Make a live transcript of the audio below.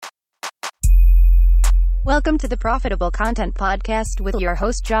Welcome to the Profitable Content Podcast with your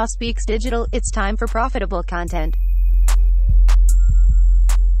host, Joss Speaks Digital. It's time for profitable content.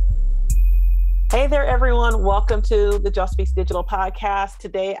 Hey there, everyone. Welcome to the Joss Speaks Digital podcast.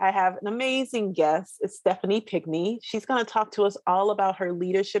 Today, I have an amazing guest. It's Stephanie Pinkney. She's going to talk to us all about her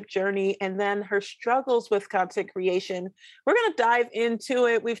leadership journey and then her struggles with content creation. We're going to dive into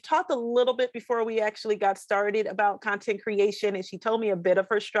it. We've talked a little bit before we actually got started about content creation, and she told me a bit of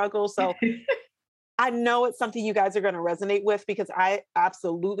her struggles. So I know it's something you guys are going to resonate with because I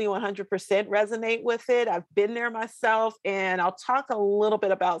absolutely 100% resonate with it. I've been there myself, and I'll talk a little bit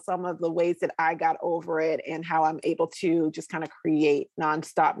about some of the ways that I got over it and how I'm able to just kind of create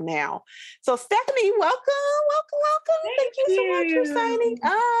nonstop now. So Stephanie, welcome. Thank you so much for signing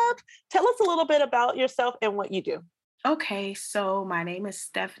up. Tell us a little bit about yourself and what you do. Okay, so my name is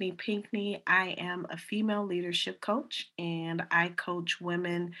Stephanie Pinkney. I am a female leadership coach, and I coach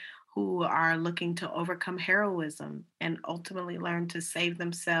women who are looking to overcome heroism and ultimately learn to save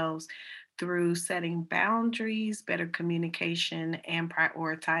themselves through setting boundaries, better communication, and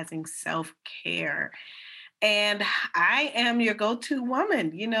prioritizing self-care. And I am your go-to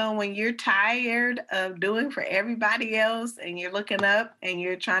woman. You know, when you're tired of doing for everybody else and you're looking up and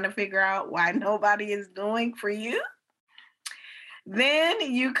you're trying to figure out why nobody is doing for you, then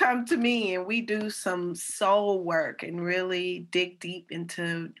you come to me and we do some soul work and really dig deep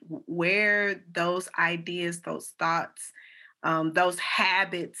into where those ideas, those thoughts, those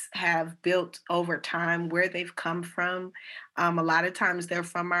habits have built over time, where they've come from. A lot of times they're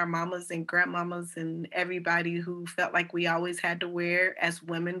from our mamas and grandmamas and everybody who felt like we always had to wear, as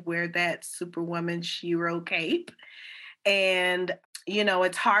women, wear that Superwoman Shiro cape. And you know,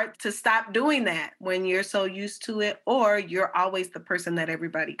 it's hard to stop doing that when you're so used to it, or you're always the person that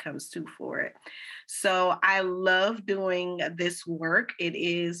everybody comes to for it. So I love doing this work. It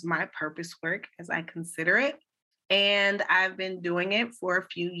is my purpose work, as I consider it. And I've been doing it for a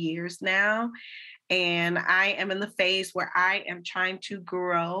few years now. And I am in the phase where I am trying to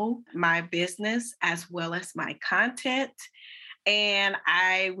grow my business as well as my content. And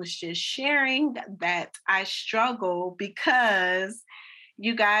I was just sharing that I struggle because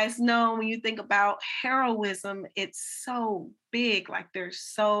you guys know when you think about heroism, it's so big. Like there's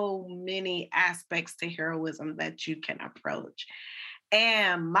so many aspects to heroism that you can approach.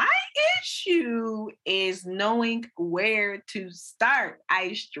 And my issue is knowing where to start.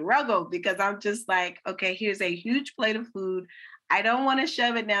 I struggle because I'm just like, okay, here's a huge plate of food. I don't want to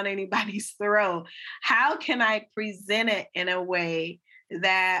shove it down anybody's throat. How can I present it in a way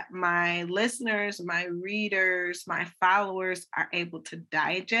that my listeners, my readers, my followers are able to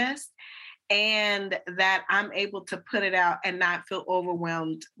digest, and that I'm able to put it out and not feel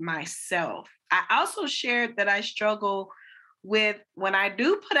overwhelmed myself? I also shared that I struggle with, when I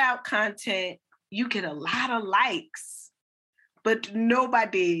do put out content, you get a lot of likes, but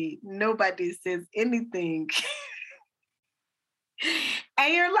nobody says anything.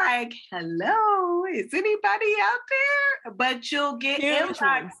 And you're like, hello, is anybody out there? But you'll get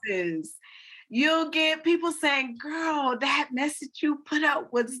inboxes. You'll get people saying, girl, that message you put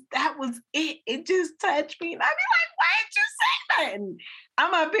out that was it. It just touched me. And I'd be like, why did you say that? And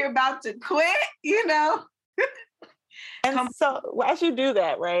I'm up here about to quit, you know? And so as you do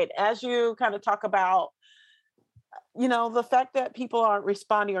that, right, as you kind of talk about, you know, the fact that people aren't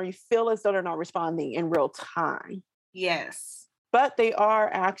responding, or you feel as though they're not responding in real time. Yes. But they are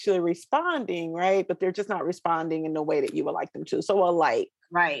actually responding, right? But they're just not responding in the way that you would like them to. So a like.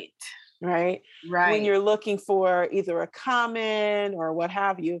 Right. When you're looking for either a comment or what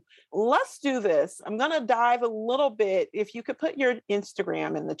have you. Let's do this. I'm going to dive a little bit. If you could put your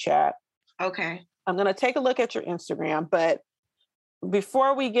Instagram in the chat. Okay. I'm going to take a look at your Instagram, but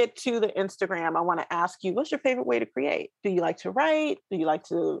before we get to the Instagram, I want to ask you, what's your favorite way to create? Do you like to write? Do you like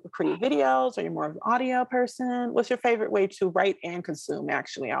to create videos? Are you more of an audio person? What's your favorite way to write and consume?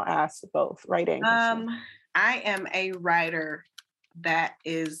 Actually, I'll ask both, write and consume. I am a writer. That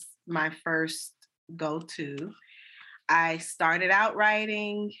is my first go-to. I started out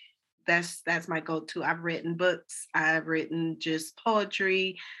writing. That's my go-to. I've written books. I've written just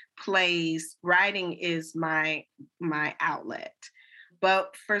poetry, plays. Writing is my outlet.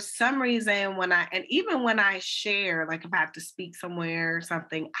 But for some reason, even when I share, like if I have to speak somewhere or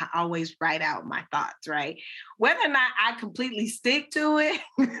something, I always write out my thoughts, right? Whether or not I completely stick to it,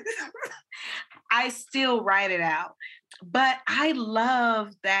 I still write it out. But I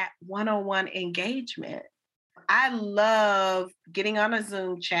love that one-on-one engagement. I love getting on a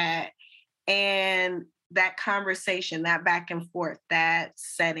Zoom chat and that conversation, that back and forth, that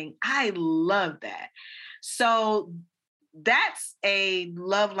setting. I love that. So that's a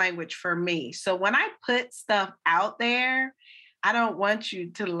love language for me. So when I put stuff out there, I don't want you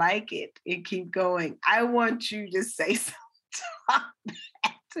to like it and keep going. I want you to say something, talk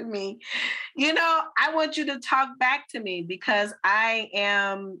back to me. I want you to talk back to me because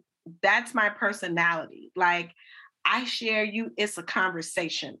that's my personality. Like, I share you, it's a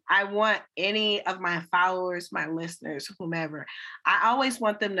conversation. I want any of my followers, my listeners, whomever, I always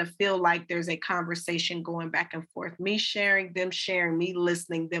want them to feel like there's a conversation going back and forth. Me sharing, me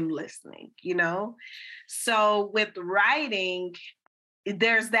listening, them listening, So with writing,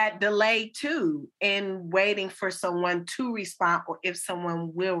 there's that delay too in waiting for someone to respond or if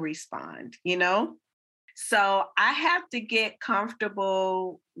someone will respond, So I have to get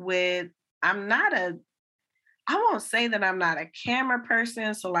comfortable with, I won't say that I'm not a camera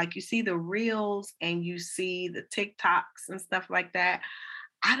person. So like you see the reels and you see the TikToks and stuff like that.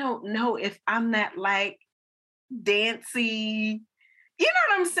 I don't know if I'm that like dancey, you know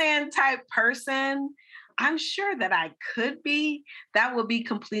what I'm saying, type person. I'm sure that I could be. That would be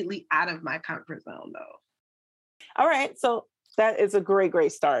completely out of my comfort zone though. All right. So that is a great,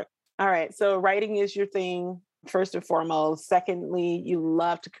 great start. All right. So writing is your thing, first and foremost. Secondly, you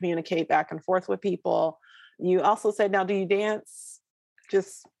love to communicate back and forth with people. You also said, now, do you dance? In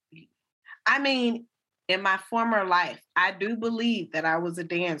my former life, I do believe that I was a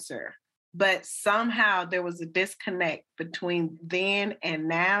dancer, but somehow there was a disconnect between then and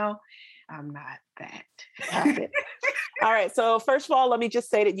now. I'm not that. All right. So first of all, let me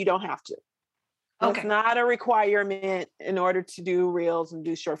just say that you don't have to. Okay. It's not a requirement in order to do reels and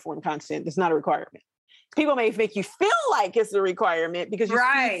do short form content. It's not a requirement. People may make you feel like it's a requirement because you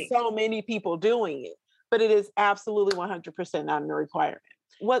see so many people doing it, but it is absolutely 100% not a requirement.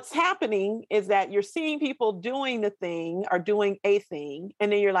 What's happening is that you're seeing people doing the thing or doing a thing,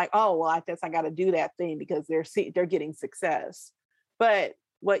 and then you're like, oh, well, I guess I got to do that thing because they're getting success. But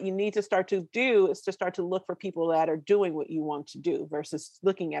what you need to start to do is to start to look for people that are doing what you want to do versus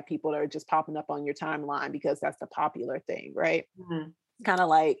looking at people that are just popping up on your timeline because that's the popular thing, right? Mm-hmm. Kind of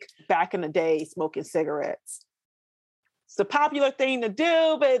like back in the day, smoking cigarettes. It's a popular thing to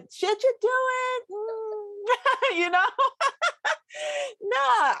do, but should you do it?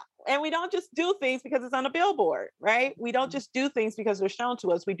 Nah. And we don't just do things because it's on a billboard, right? We don't just do things because they're shown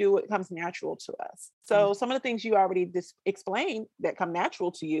to us. We do what comes natural to us. So some of the things you already explained that come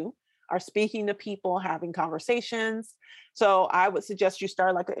natural to you are speaking to people, having conversations. So I would suggest you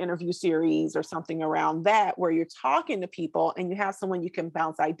start like an interview series or something around that where you're talking to people and you have someone you can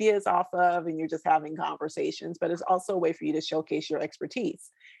bounce ideas off of and you're just having conversations, but it's also a way for you to showcase your expertise.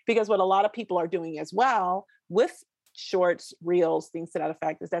 Because what a lot of people are doing as well with shorts, reels, things to that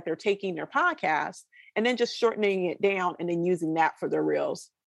effect, is that they're taking their podcast and then just shortening it down and then using that for their reels.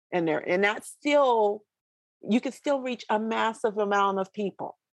 And that's still, you can still reach a massive amount of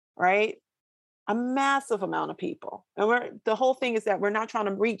people, right? A massive amount of people. And the whole thing is that we're not trying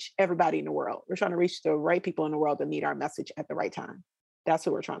to reach everybody in the world. We're trying to reach the right people in the world that need our message at the right time. That's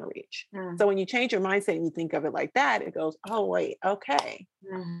who we're trying to reach. Mm. So when you change your mindset and you think of it like that, it goes, oh, wait, okay.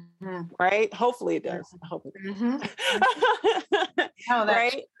 Mm-hmm. Right? Hopefully it does. Hopefully. Mm-hmm.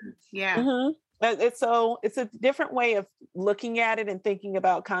 Right? Yeah. Mm-hmm. It's a different way of looking at it and thinking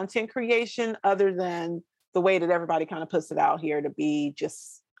about content creation other than the way that everybody kind of puts it out here to be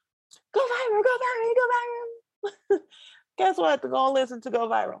just go viral, go viral, go viral. Guess what? The goal isn't to go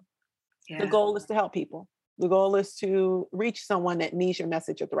viral. Yeah. The goal is to help people. The goal is to reach someone that needs your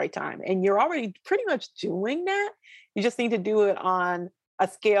message at the right time. And you're already pretty much doing that. You just need to do it on a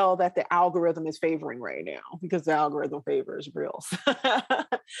scale that the algorithm is favoring right now, because the algorithm favors reels,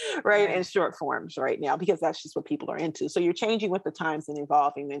 right? And short forms right now, because that's just what people are into. So you're changing with the times and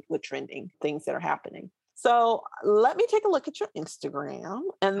evolving with trending things that are happening. So let me take a look at your Instagram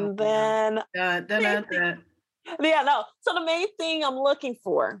and then... Yeah, no. So the main thing I'm looking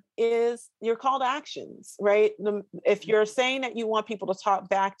for is your call to actions, right? If you're saying that you want people to talk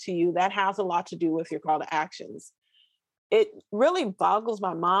back to you, that has a lot to do with your call to actions. It really boggles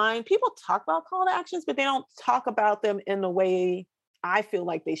my mind. People talk about call to actions, but they don't talk about them in the way I feel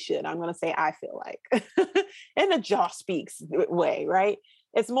like they should. I'm going to say I feel like in the Joss Speaks way, right?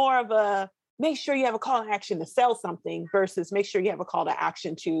 It's more of a make sure you have a call to action to sell something versus make sure you have a call to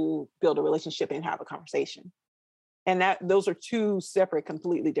action to build a relationship and have a conversation. And those are two separate,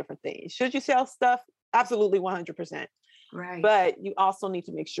 completely different things. Should you sell stuff? Absolutely 100%. Right. But you also need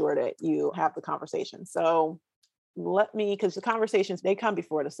to make sure that you have the conversation. So because the conversations, they come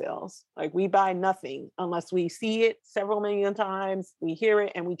before the sales. Like we buy nothing unless we see it several million times, we hear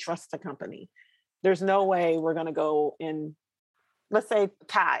it, and we trust the company. There's no way we're going to go in, let's say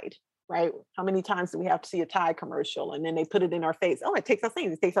Tide, right? How many times do we have to see a Tide commercial and then they put it in our face? Oh, it takes us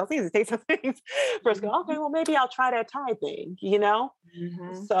things, it takes us things, it takes us things. First go, okay, well, maybe I'll try that Tide thing, you know?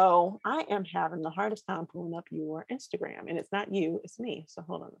 Mm-hmm. So I am having the hardest time pulling up your Instagram, and it's not you, it's me. So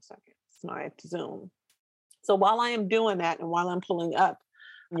hold on a second. It's my Zoom. So while I am doing that and while I'm pulling up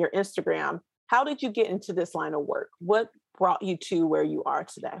your Instagram, how did you get into this line of work? What brought you to where you are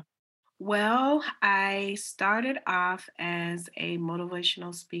today? Well, I started off as a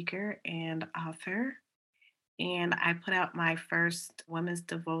motivational speaker and author, and I put out my first women's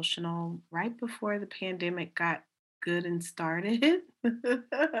devotional right before the pandemic got good and started.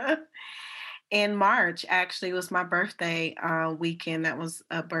 In March, actually, was my birthday weekend. That was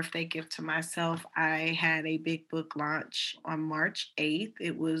a birthday gift to myself. I had a big book launch on March 8th.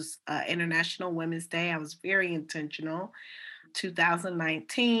 It was International Women's Day. I was very intentional.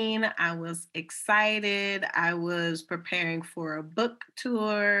 2019, I was excited. I was preparing for a book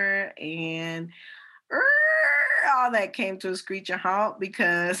tour, and all that came to a screeching halt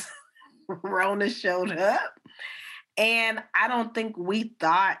because Rona showed up. And I don't think we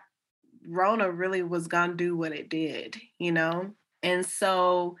thought Rona really was going to do what it did, you know? And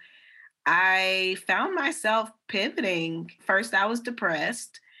so I found myself pivoting. First, I was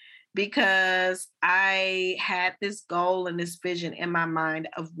depressed because I had this goal and this vision in my mind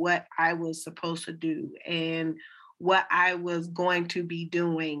of what I was supposed to do and what I was going to be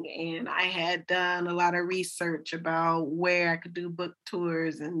doing. And I had done a lot of research about where I could do book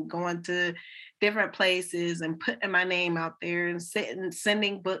tours and going to different places and putting my name out there and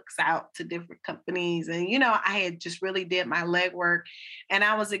sending books out to different companies. And, you know, I had just really did my legwork. And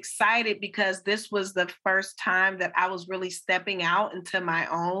I was excited because this was the first time that I was really stepping out into my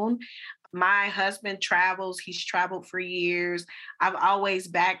own. My husband travels. He's traveled for years. I've always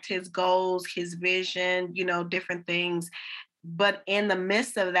backed his goals, his vision, you know, different things. But in the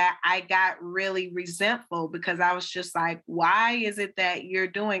midst of that, I got really resentful because I was just like, why is it that you're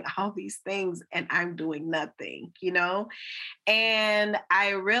doing all these things and I'm doing nothing, you know? And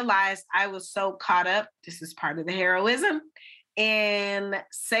I realized I was so caught up. This is part of the heroism and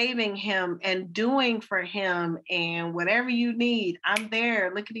saving him and doing for him and whatever you need, I'm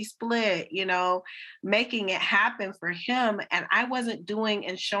there, lickety split, you know, making it happen for him. And I wasn't doing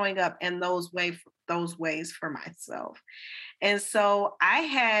and showing up in those ways for myself. And so I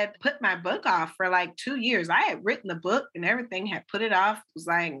had put my book off for like 2 years. I had written the book and everything, had put it off. It was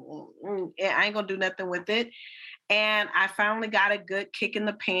like, I ain't gonna do nothing with it. And I finally got a good kick in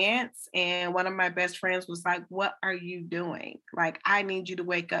the pants. And one of my best friends was like, what are you doing? Like, I need you to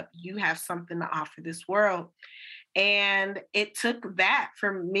wake up. You have something to offer this world. And it took that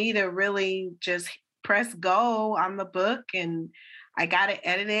for me to really just press go on the book. And I got it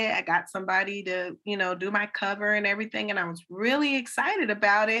edited. I got somebody to, you know, do my cover and everything. And I was really excited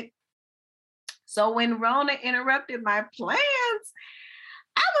about it. So when Rona interrupted my plans,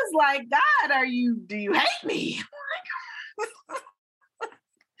 I was like, God, do you hate me?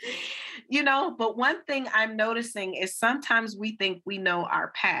 You know, but one thing I'm noticing is sometimes we think we know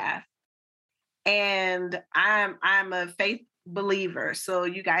our path. And I'm a faith believer. So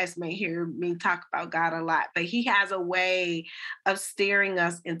you guys may hear me talk about God a lot, but he has a way of steering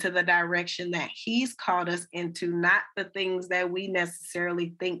us into the direction that he's called us into, not the things that we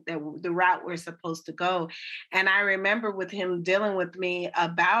necessarily think that the route we're supposed to go. And I remember with him dealing with me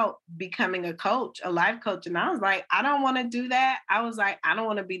about becoming a coach, a life coach. And I was like, I don't want to do that. I was like, I don't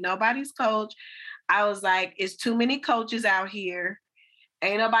want to be nobody's coach. I was like, it's too many coaches out here.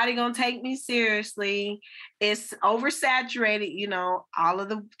 Ain't nobody gonna take me seriously. It's oversaturated, you know, all of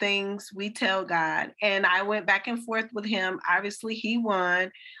the things we tell God. And I went back and forth with him. Obviously, he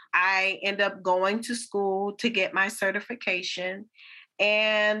won. I end up going to school to get my certification.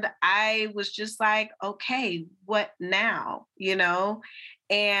 And I was just like, okay, what now? You know?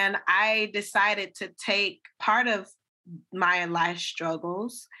 And I decided to take part of my life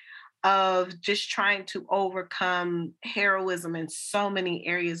struggles of just trying to overcome heroism in so many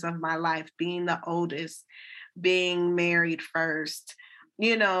areas of my life, being the oldest, being married first,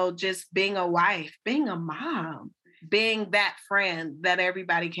 you know, just being a wife, being a mom, being that friend that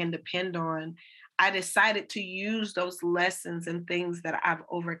everybody can depend on. I decided to use those lessons and things that I've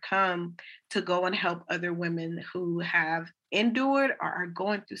overcome to go and help other women who have endured or are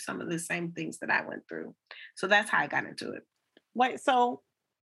going through some of the same things that I went through. So that's how I got into it. Wait, so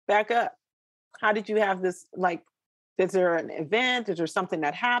back up. How did you have this? Like, is there an event? Is there something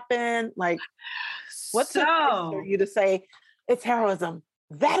that happened? Like, what's it for you to say it's heroism?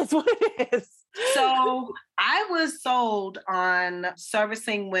 That is what it is. So I was sold on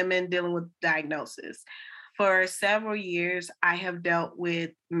servicing women dealing with diagnosis For several years, I have dealt with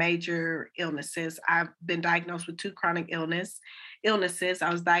major illnesses. I've been diagnosed with two chronic illnesses.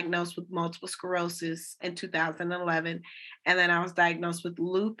 I was diagnosed with multiple sclerosis in 2011, and then I was diagnosed with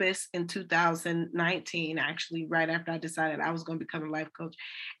lupus in 2019, actually, right after I decided I was going to become a life coach.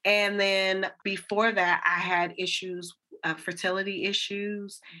 And then before that, I had issues, fertility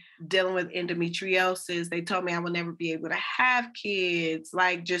issues, dealing with endometriosis. They told me I would never be able to have kids.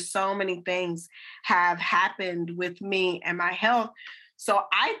 Like, just so many things have happened with me and my health. So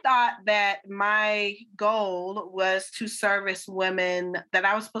I thought that my goal was to service women, that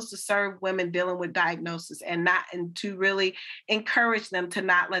I was supposed to serve women dealing with diagnosis and to really encourage them to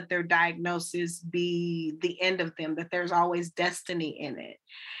not let their diagnosis be the end of them, that there's always destiny in it.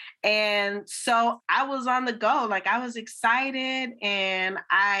 And so I was on the go, like I was excited. And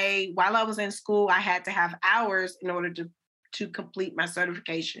while I was in school, I had to have hours in order to complete my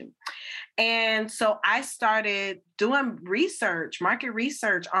certification. And so I started doing market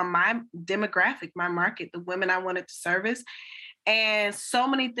research on my demographic, my market, the women I wanted to service. And so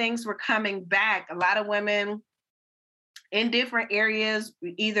many things were coming back. A lot of women in different areas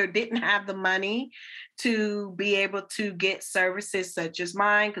either didn't have the money to be able to get services such as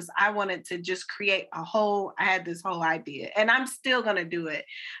mine, because I wanted to just I had this whole idea, and I'm still going to do it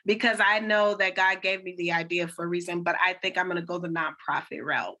because I know that God gave me the idea for a reason, but I think I'm going to go the nonprofit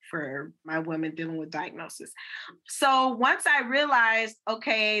route for my women dealing with diagnosis. So once I realized,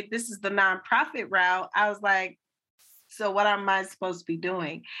 okay, this is the nonprofit route, I was like, so what am I supposed to be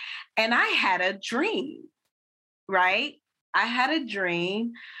doing? And I had a dream. Right? I had a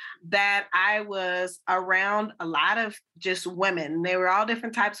dream that I was around a lot of just women. They were all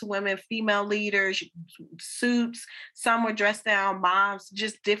different types of women, female leaders, suits, some were dressed down, moms,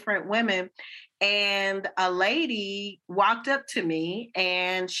 just different women. And a lady walked up to me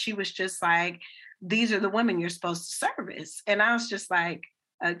and she was just like, these are the women you're supposed to service. And I was just like,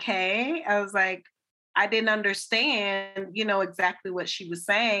 okay. I was like, I didn't understand, exactly what she was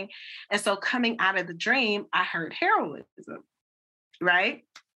saying. And so coming out of the dream, I heard heroism, right?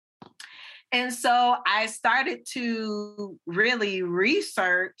 And so I started to really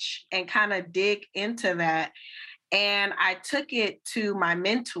research and kind of dig into that. And I took it to my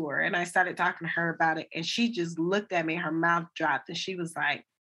mentor and I started talking to her about it. And she just looked at me, her mouth dropped, and she was like,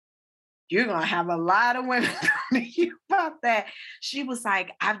 you're going to have a lot of women talking to you about that. She was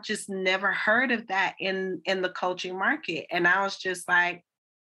like, I've just never heard of that in the coaching market. And I was like,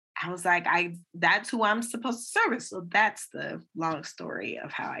 that's who I'm supposed to service. So that's the long story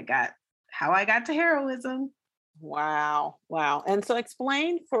of how I got to heroism. Wow. And so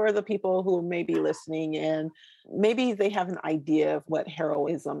explain for the people who may be listening and maybe they have an idea of what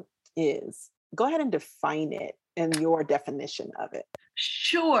heroism is. Go ahead and define it and your definition of it.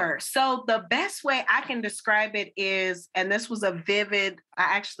 Sure. So the best way I can describe it is, and this was I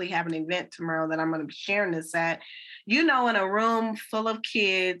actually have an event tomorrow that I'm going to be sharing this at, in a room full of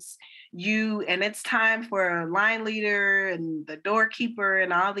kids, and it's time for a line leader and the doorkeeper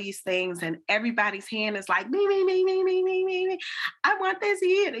and all these things. And everybody's hand is like, me, me, me, me, me, me, me, me. I want this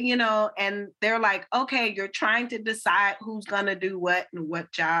here, and they're like, okay, you're trying to decide who's going to do what and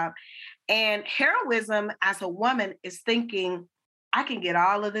what job. And heroism as a woman is thinking, I can get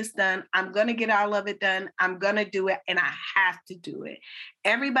all of this done. I'm going to get all of it done. I'm going to do it. And I have to do it.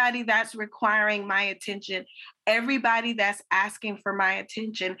 Everybody that's requiring my attention, everybody that's asking for my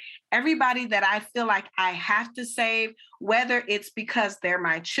attention, everybody that I feel like I have to save, whether it's because they're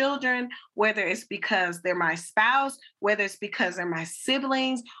my children, whether it's because they're my spouse, whether it's because they're my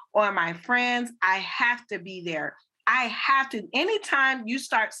siblings or my friends, I have to be there. I have to. Anytime you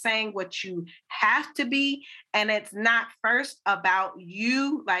start saying what you have to be, and it's not first about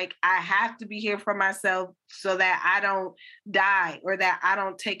you, like I have to be here for myself so that I don't die or that I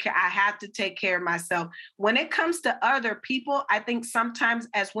don't take care. I have to take care of myself. When it comes to other people, I think sometimes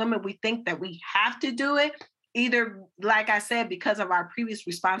as women, we think that we have to do it, either, like I said, because of our previous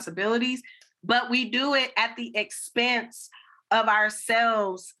responsibilities, but we do it at the expense of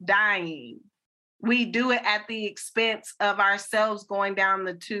ourselves dying. We do it at the expense of ourselves going down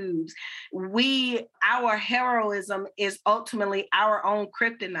the tubes. Our heroism is ultimately our own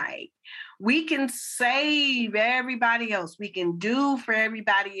kryptonite. We can save everybody else. We can do for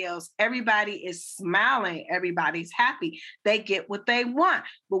everybody else. Everybody is smiling. Everybody's happy. They get what they want.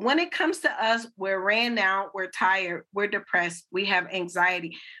 But when it comes to us, we're ran down, we're tired, we're depressed, we have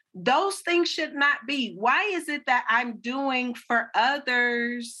anxiety. Those things should not be. Why is it that I'm doing for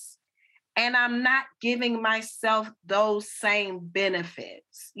others and I'm not giving myself those same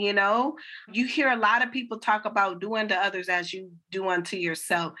benefits. You hear a lot of people talk about do unto others as you do unto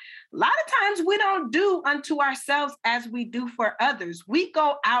yourself. A lot of times we don't do unto ourselves as we do for others. We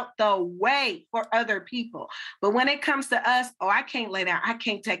go out the way for other people. But when it comes to us, oh, I can't lay down, I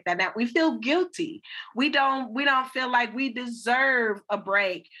can't take that nap. We feel guilty. We don't feel like we deserve a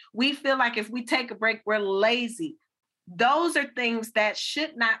break. We feel like if we take a break, we're lazy. Those are things that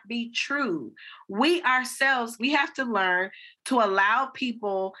should not be true. We ourselves, we have to learn to allow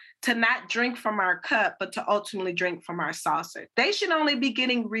people to not drink from our cup, but to ultimately drink from our saucer. They should only be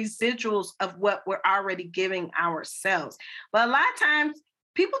getting residuals of what we're already giving ourselves. But a lot of times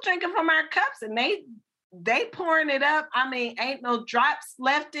people drinking from our cups and they pouring it up. I mean, ain't no drops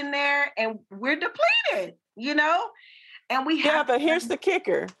left in there and we're depleted, And we have but here's the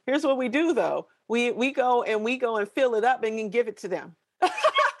kicker. Here's what we do though. We go and fill it up and then give it to them.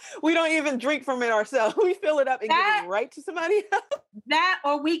 We don't even drink from it ourselves. We fill it up and give it right to somebody else. That,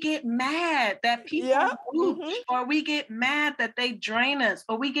 or we get mad that people mooch, or we get mad that they drain us,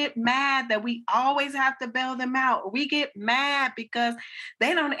 or we get mad that we always have to bail them out, or we get mad because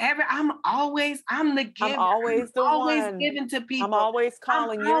they don't ever. I'm the giver. I'm always the always one. giving to people. I'm always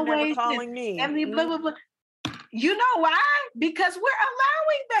calling. You're never calling me. And blah, blah, blah. You know why? Because we're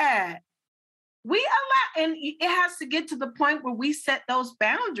allowing that. We allow, and it has to get to the point where we set those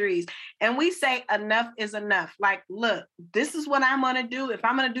boundaries and we say enough is enough. Like, look, this is what I'm going to do. If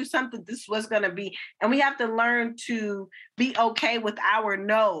I'm going to do something, this is what's going to be. And we have to learn to be okay with our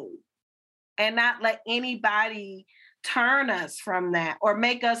no and not let anybody turn us from that or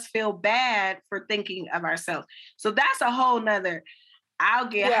make us feel bad for thinking of ourselves. So that's a whole nother, I'll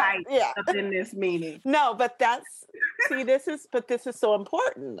get hyped up in this meeting. No, but this is so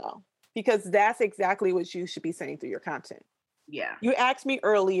important though. Because that's exactly what you should be saying through your content. Yeah. You asked me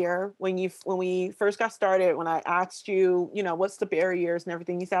earlier when we first got started, when I asked you, what's the barriers and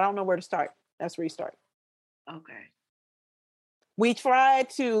everything, you said, I don't know where to start. That's where you start. Okay. We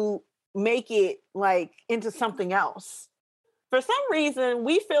tried to make it like into something else. For some reason,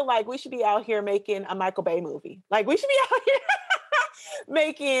 we feel like we should be out here making a Michael Bay movie. Like we should be out here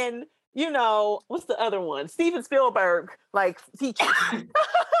making, what's the other one? Steven Spielberg, like features.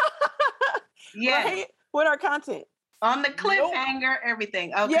 Yeah. Right? With our content. On the cliffhanger,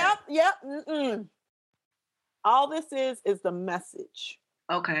 everything. Okay. Yep. Mm-mm. All this is the message.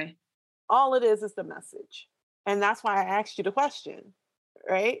 Okay. All it is the message. And that's why I asked you the question,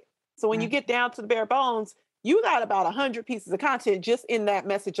 right? So when you get down to the bare bones, you got about 100 pieces of content just in that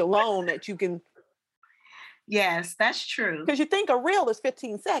message alone that you can. Yes, that's true. Because you think a reel is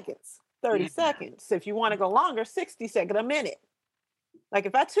 15 seconds, 30 seconds. If you want to go longer, 60 seconds, a minute. Like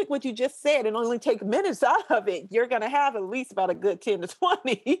if I took what you just said and only take minutes out of it, you're going to have at least about a good 10 to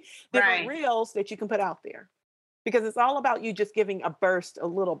 20 different reels that you can put out there. Because it's all about you just giving a burst a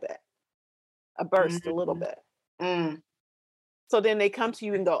little bit. A little bit. Mm. So then they come to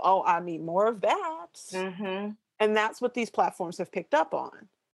you and go, oh, I need more of that. Mm-hmm. And that's what these platforms have picked up on.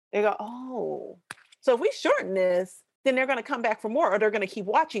 They go, oh, so if we shorten this, then they're going to come back for more, or they're going to keep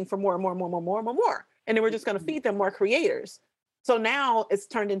watching for more and more and more and more and more and more. And then we're just going to feed them more creators. So now it's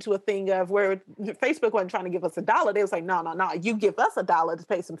turned into a thing of where Facebook wasn't trying to give us $1. They was like, no, you give us $1 to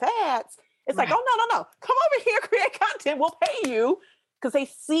pay some ads. It's like, oh, no. Come over here, create content. We'll pay you. Because they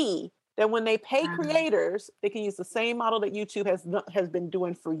see that when they pay creators, they can use the same model that YouTube has been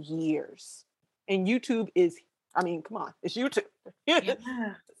doing for years. And YouTube is, come on, it's YouTube. Yeah.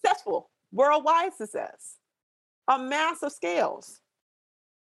 Successful, worldwide success on massive scales,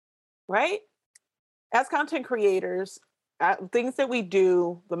 right? As content creators, things that we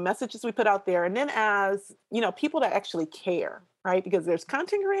do, the messages we put out there, and then as, people that actually care, right? Because there's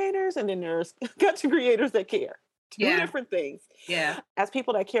content creators and then there's content creators that care. Two different things. Yeah. As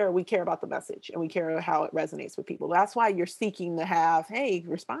people that care, we care about the message and we care how it resonates with people. That's why you're seeking to have, hey,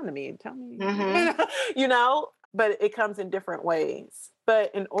 respond to me and tell me, but it comes in different ways.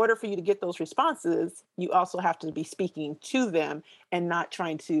 But in order for you to get those responses, you also have to be speaking to them and not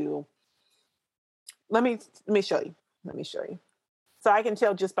trying to, let me show you. Let me show you. So I can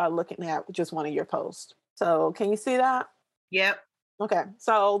tell just by looking at just one of your posts. So can you see that? Yep. Okay.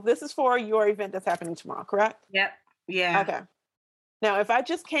 So this is for your event that's happening tomorrow, correct? Yep. Yeah. Okay. Now, if I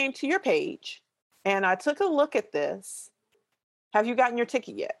just came to your page and I took a look at this, have you gotten your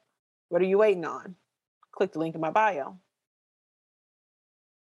ticket yet? What are you waiting on? Click the link in my bio.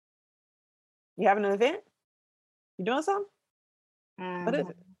 You having an event? You doing something? Mm-hmm. What is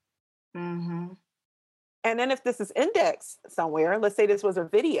it? Mm-hmm. And then if this is indexed somewhere, let's say this was a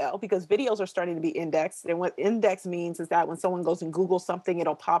video, because videos are starting to be indexed. And what index means is that when someone goes and Google something,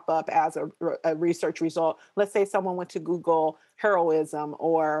 it'll pop up as a research result. Let's say someone went to Google heroism,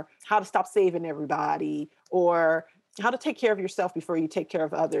 or how to stop saving everybody, or how to take care of yourself before you take care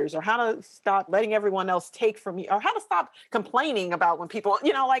of others, or how to stop letting everyone else take from you, or how to stop complaining about when people,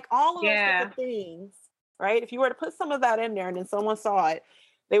 like all of those different things, right? If you were to put some of that in there and then someone saw it,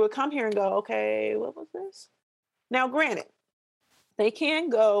 they would come here and go, okay, what was this? Now, granted, they can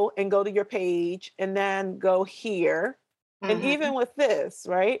go to your page and then go here. And even with this,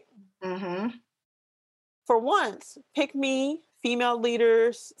 right? For once, Pick Me Female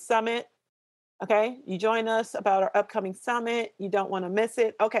Leaders Summit. Okay, you join us about our upcoming summit. You don't want to miss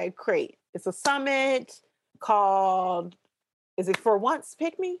it. Okay, great. It's a summit called, is it For Once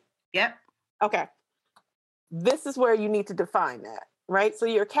Pick Me? Yep. Okay. This is where you need to define that, right? So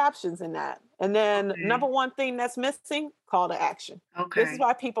your captions in that. And then number one thing that's missing, call to action. Okay. This is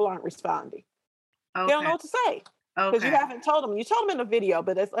why people aren't responding. Okay. They don't know what to say. Because you haven't told them. You told them in a video,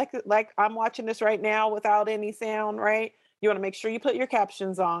 but it's like I'm watching this right now without any sound, right? You want to make sure you put your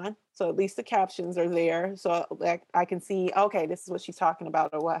captions on. So at least the captions are there. So like I can see, okay, this is what she's talking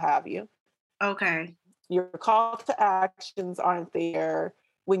about or what have you. Okay. Your call to actions aren't there.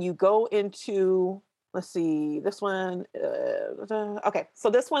 When you go into, let's see, this one. Okay,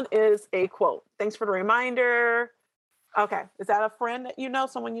 so this one is a quote. Thanks for the reminder. Okay, is that a friend that you know,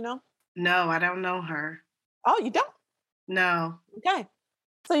 someone you know? No, I don't know her. Oh, you don't? No. Okay,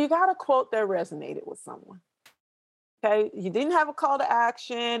 so you got a quote that resonated with someone. Okay, you didn't have a call to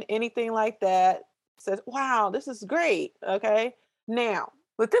action, anything like that. Says, wow, this is great. Okay, now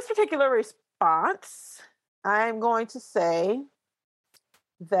with this particular response, I'm going to say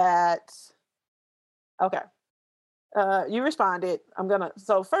that, okay, you responded.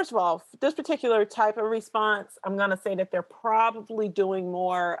 So first of all, this particular type of response, I'm gonna say that they're probably doing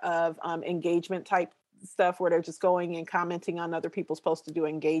more of engagement type stuff where they're just going and commenting on other people's posts to do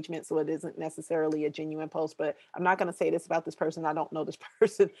engagement. So it isn't necessarily a genuine post, but I'm not going to say this about this person. I don't know this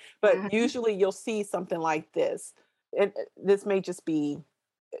person, but usually you'll see something like this. And this may just be,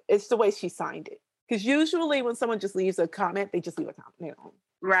 it's the way she signed it. Because usually when someone just leaves a comment, they just leave a comment.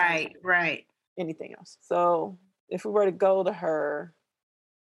 Right. Anything else. So if we were to go to her,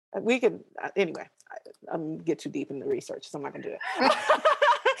 we could, anyway, I'm get too deep in the research, so I'm not going to do it.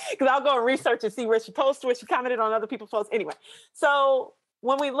 Because I'll go and research and see where she posted, where she commented on other people's posts. Anyway, so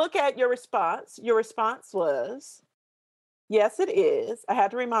when we look at your response was, yes, it is. I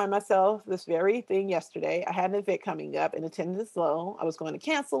had to remind myself this very thing yesterday. I had an event coming up and attendance is low. I was going to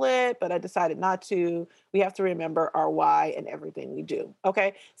cancel it, but I decided not to. We have to remember our why and everything we do.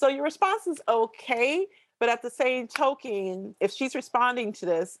 Okay, so your response is okay, but at the same token, if she's responding to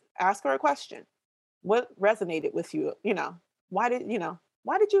this, ask her a question. What resonated with you?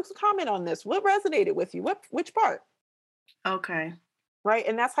 Why did you comment on this? What resonated with you? Which part? Okay. Right.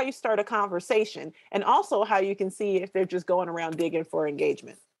 And that's how you start a conversation. And also how you can see if they're just going around digging for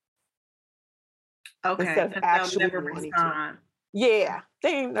engagement. Okay. Instead of actually never respond. Yeah.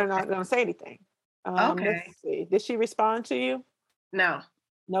 They're not going to say anything. Okay. Let's see. Did she respond to you? No.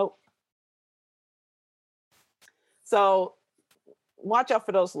 Nope. So watch out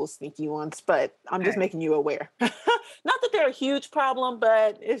for those little sneaky ones, but I'm just making you aware. Not that they're a huge problem,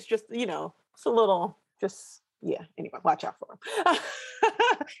 but it's just, it's a little, anyway, watch out for them.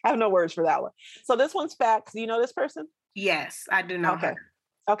 I have no words for that one. So this one's facts. Do you know this person? Yes, I do know her.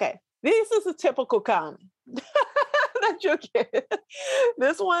 Okay. This is a typical comment that you'll get.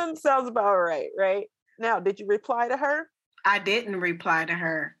 This one sounds about right? Now, did you reply to her? I didn't reply to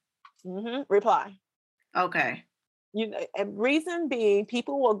her. Reply. Okay. And reason being,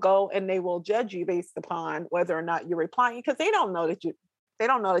 people will go and they will judge you based upon whether or not you're replying, because they don't know that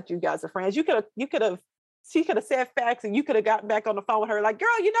you guys are friends. She could have said facts and you could have gotten back on the phone with her like, girl,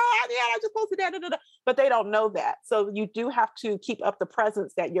 I just posted that, but they don't know that. So you do have to keep up the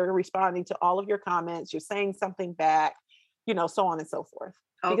presence that you're responding to all of your comments. You're saying something back, so on and so forth,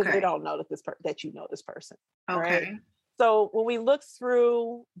 because they don't know that you know this person. Okay. Right? So when we look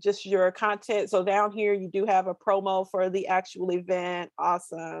through just your content, so down here, you do have a promo for the actual event.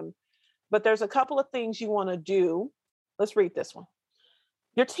 Awesome. But there's a couple of things you want to do. Let's read this one.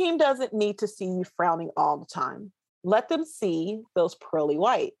 Your team doesn't need to see you frowning all the time. Let them see those pearly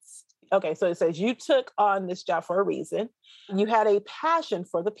whites. Okay, so it says you took on this job for a reason. You had a passion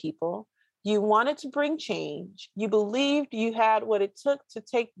for the people. You wanted to bring change. You believed you had what it took to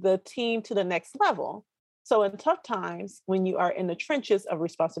take the team to the next level. So in tough times, when you are in the trenches of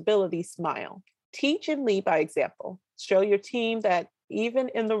responsibility, smile. Teach and lead by example. Show your team that even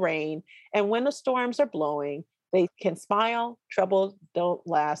in the rain. And when the storms are blowing, they can smile. Troubles don't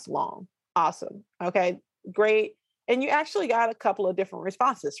last long. Awesome. Okay, great. And you actually got a couple of different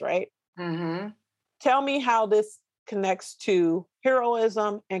responses, right? Mm-hmm. Tell me how this connects to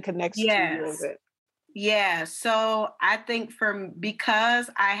heroism and connects to your Yes. event. Yeah. So I think because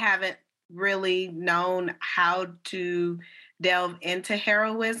I haven't really known how to delve into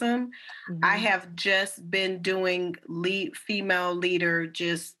heroism, I Mhm. have just been doing female leader,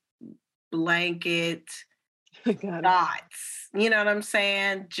 just blanket Got it. thoughts. You know what I'm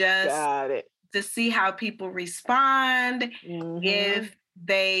saying? Just Got it. to see how people respond, Hmm. if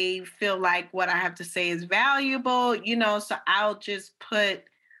they feel like what I have to say is valuable, so I'll just put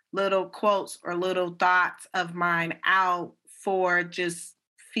little quotes or little thoughts of mine out for just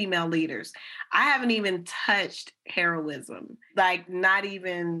female leaders. I haven't even touched heroism, like not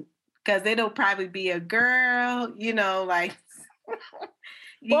even, because it'll probably be a girl, like,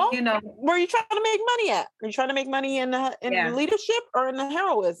 Well, you know, where are you trying to make money at? Are you trying to make money in yeah, leadership or in the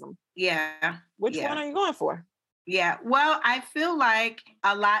heroism? yeah, Which one yeah. are you going for? Yeah. Well, I feel like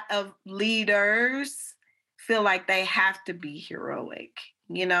a lot of leaders feel like they have to be heroic,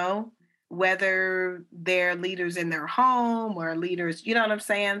 whether they're leaders in their home or leaders, you know what I'm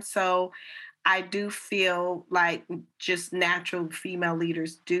saying? So I do feel like just natural female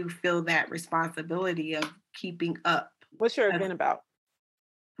leaders do feel that responsibility of keeping up. What's your event about?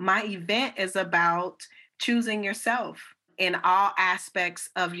 My event is about choosing yourself in all aspects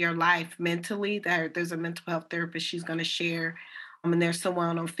of your life mentally. There's a mental health therapist she's going to share, and there's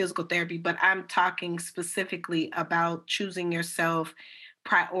someone on physical therapy, but I'm talking specifically about choosing yourself,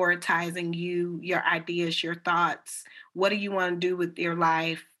 prioritizing you, your ideas, your thoughts. What do you want to do with your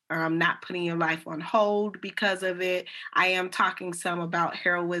life? Not putting your life on hold because of it. I am talking some about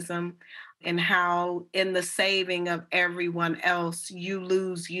heroism and how in the saving of everyone else, you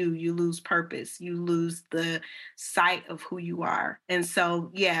lose purpose, you lose the sight of who you are. And so,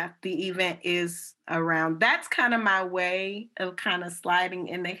 yeah, the event is around, that's kind of my way of kind of sliding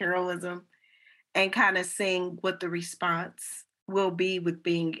into heroism and kind of seeing what the response will be with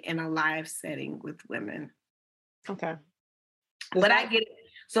being in a live setting with women. Okay. I get it.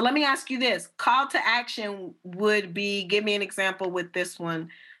 So let me ask you this. Call to action would be, give me an example with this one.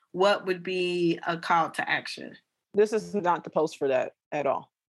 What would be a call to action? This is not the post for that at all.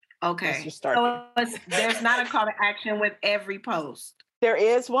 Let's Okay. just start So there. there's not a call to action with every post. There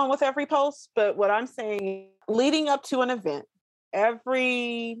is one with every post, but what I'm saying, leading up to an event,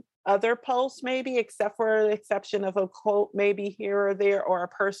 every other post, maybe, except for the exception of a quote, maybe here or there, or a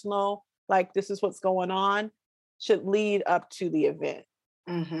personal, like this is what's going on, should lead up to the event.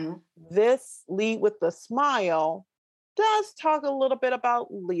 Mm-hmm. This lead with the smile does talk a little bit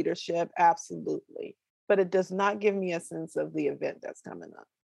about leadership, absolutely, but it does not give me a sense of the event that's coming up.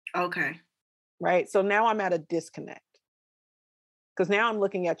 Okay. Right. So now I'm at a disconnect because now I'm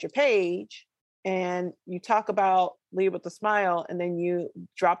looking at your page and you talk about lead with a smile and then you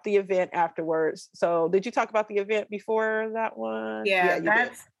drop the event afterwards. So did you talk about the event before that one? Yeah, you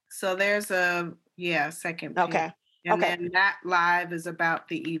did. So there's a second page. Okay. And then that live is about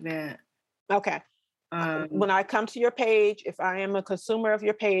the event. Okay. When I come to your page, if I am a consumer of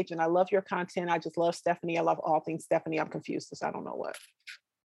your page and I love your content, I just love Stephanie. I love all things Stephanie. I'm confused because I don't know what.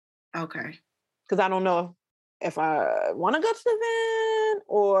 Okay. Because I don't know if I want to go to the event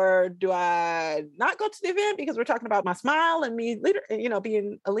or do I not go to the event because we're talking about my smile and me leader,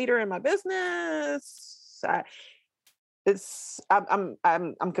 being a leader in my business.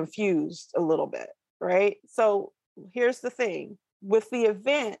 I'm confused a little bit, right? So here's the thing with the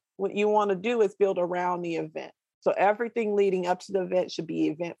event, what you want to do is build around the event. So everything leading up to the event should be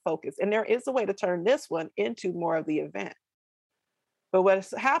event focused. And there is a way to turn this one into more of the event. But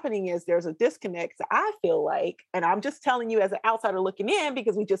what's happening is there's a disconnect. So I feel like, and I'm just telling you as an outsider looking in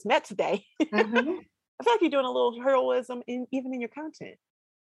because we just met today, Mm-hmm. I feel like you're doing a little heroism even in your content.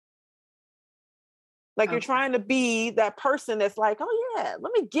 Like you're trying to be that person that's like, oh yeah,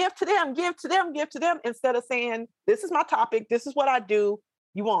 let me give to them, instead of saying, this is my topic, this is what I do,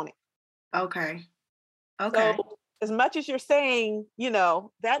 you want it. Okay. So as much as you're saying,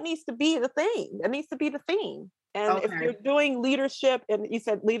 that needs to be the thing. That needs to be the theme. And if you're doing leadership and you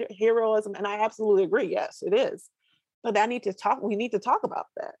said heroism, and I absolutely agree, yes, it is. But we need to talk about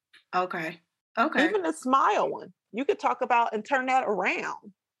that. Okay. Even the smile one, you could talk about and turn that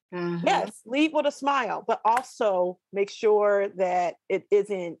around. Mm-hmm. Yes, lead with a smile, but also make sure that it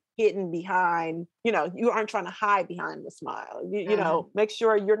isn't hidden behind, you aren't trying to hide behind the smile. Make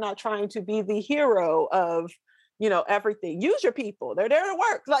sure you're not trying to be the hero of, everything. Use your people. They're there to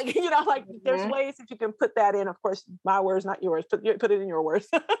work. Like, there's ways that you can put that in. Of course, my words, not yours. Put it in your words.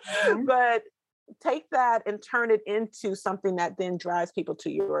 But take that and turn it into something that then drives people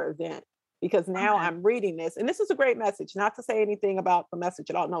to your event. Because now I'm reading this, and this is a great message. Not to say anything about the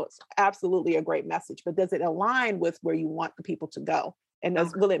message at all. No, it's absolutely a great message. But does it align with where you want the people to go? And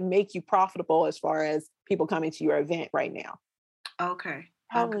will it make you profitable as far as people coming to your event right now? Okay.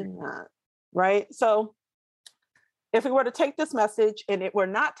 Probably not. Right. So if we were to take this message and it were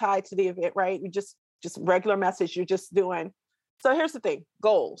not tied to the event, right? You just regular message you're just doing. So here's the thing,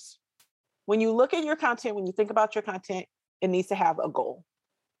 goals. When you look at your content, when you think about your content, it needs to have a goal.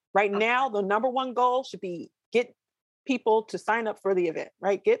 Right now, the number one goal should be get people to sign up for the event,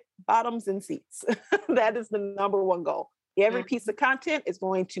 right? Get bottoms and seats. That is the number one goal. Every piece of content is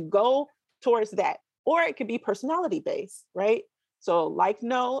going to go towards that. Or it could be personality based, right? So like,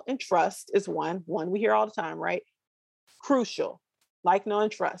 know, and trust is one we hear all the time, right? Crucial. Like, know,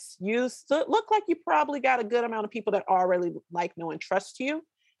 and trust. Look like you probably got a good amount of people that already like, know, and trust you.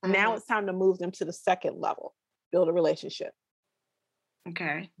 Now it's time to move them to the second level, build a relationship.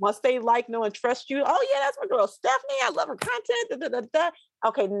 Okay. Once they like, know, and trust you, oh yeah, that's my girl, Stephanie. I love her content.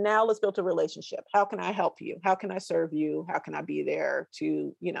 Okay, now let's build a relationship. How can I help you? How can I serve you? How can I be there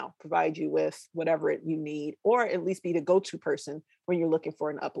to, provide you with whatever you need, or at least be the go-to person when you're looking for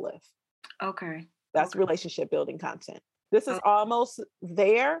an uplift? Okay. That's relationship building content. This is almost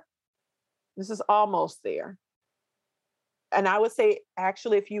there. And I would say,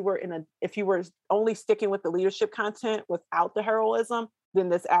 actually, if you were only sticking with the leadership content without the heroism, then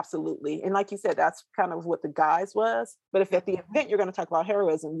that's absolutely. And like you said, that's kind of what the guise was. But if at the event you're going to talk about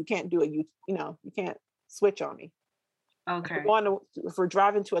heroism, you can't do it. You can't switch on me. Okay. If we're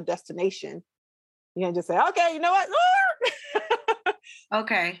driving to a destination, you can just say, okay, you know what?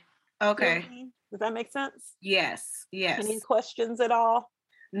 Okay. Okay. Does that make sense? Yes. Any questions at all?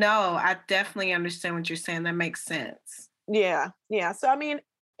 No, I definitely understand what you're saying. That makes sense. Yeah. So, I mean,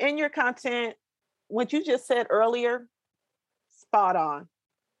 in your content, what you just said earlier, spot on.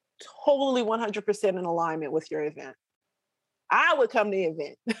 Totally 100% in alignment with your event. I would come to the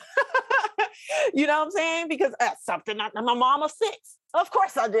event. You know what I'm saying? Because that's something my mom of 6. Of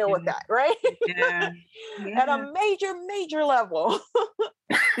course I'll deal with that, right? Yeah. At a major level.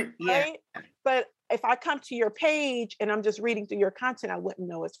 Right? But if I come to your page and I'm just reading through your content, I wouldn't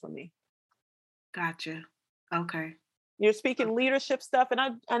know it's for me. Gotcha. Okay. You're speaking leadership stuff,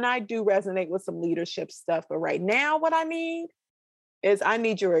 and I do resonate with some leadership stuff. But right now, what I need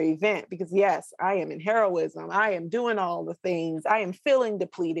your event, because yes, I am in heroism. I am doing all the things. I am feeling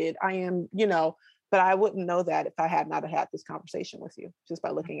depleted. I am, but I wouldn't know that if I had not had this conversation with you just by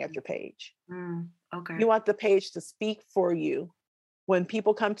looking at your page. Okay. You want the page to speak for you. When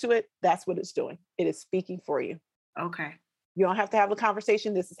people come to it, that's what it's doing. It is speaking for you. Okay. You don't have to have a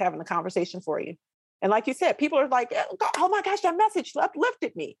conversation. This is having a conversation for you. And like you said, people are like, oh my gosh, that message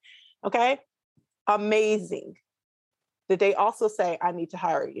uplifted me. Okay. Amazing. Did they also say, I need to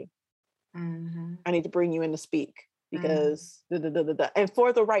hire you? I need to bring you in to speak because, and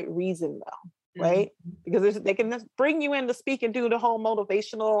for the right reason though, right? Because they can just bring you in to speak and do the whole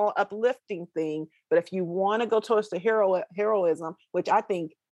motivational uplifting thing. But if you want to go towards the heroism, which I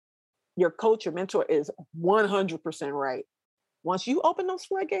think your coach or mentor is 100% right. Once you open those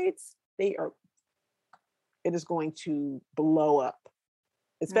floodgates, it is going to blow up,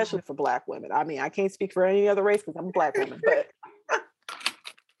 especially for Black women. I mean, I can't speak for any other race because I'm a Black woman, but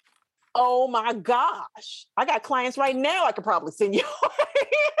oh my gosh, I got clients right now I could probably send you.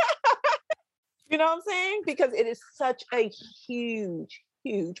 You know what I'm saying? Because it is such a huge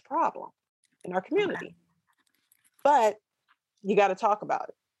problem in our community. But you got to talk about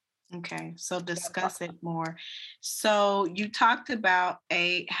it. Okay, so discuss it more. So you talked about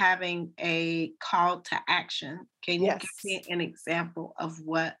having a call to action. Can you give me an example of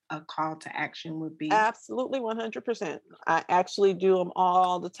what a call to action would be? Absolutely, 100%. I actually do them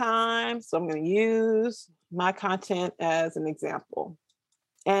all the time. So I'm going to use my content as an example.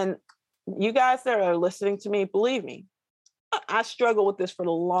 And you guys that are listening to me, believe me, I struggle with this for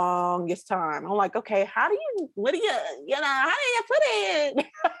the longest time. I'm like, okay, how do you put it?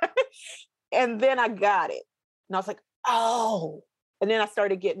 And then I got it. And I was like, oh. And then I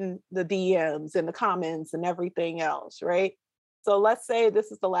started getting the DMs and the comments and everything else, right? So let's say this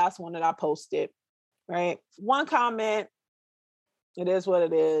is the last one that I posted, right? One comment, it is what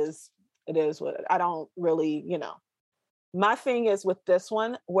it is. I don't really, My thing is with this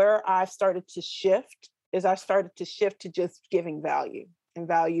one, where I've started to shift to just giving value and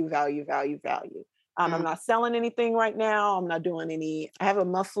value. I'm not selling anything right now. I'm not doing I have a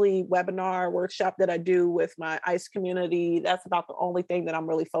monthly webinar workshop that I do with my ICE community. That's about the only thing that I'm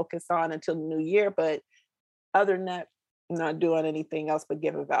really focused on until the new year. But other than that, I'm not doing anything else but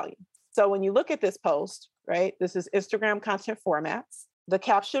giving value. So when you look at this post, right, this is Instagram content formats. The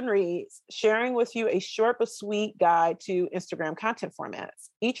caption reads, sharing with you a short but sweet guide to Instagram content formats.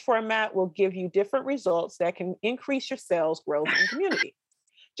 Each format will give you different results that can increase your sales, growth, and community.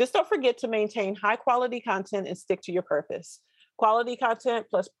 Just don't forget to maintain high quality content and stick to your purpose. Quality content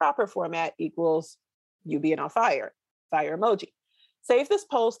plus proper format equals you being on fire. Fire emoji. Save this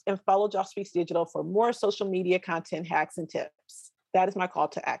post and follow Josh Speaks Digital for more social media content hacks and tips. That is my call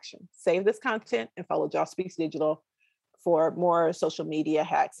to action. Save this content and follow Josh Speaks Digital for more social media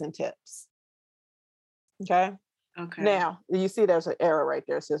hacks and tips. Okay. Okay. Now, you see there's an error right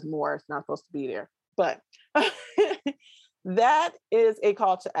there. It says more. It's not supposed to be there. But that is a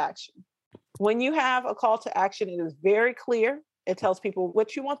call to action. When you have a call to action, it is very clear. It tells people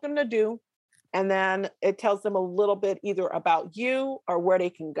what you want them to do. And then it tells them a little bit either about you or where they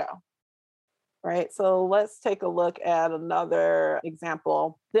can go. Right. So let's take a look at another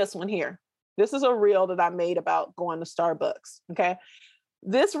example. This one here. This is a reel that I made about going to Starbucks. Okay.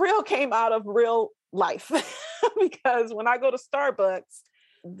 This reel came out of real life because when I go to Starbucks,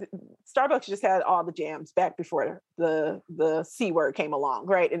 Starbucks just had all the jams back before the C word came along,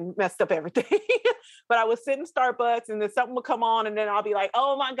 right? And messed up everything. But I was sitting in Starbucks and then something would come on and then I'll be like,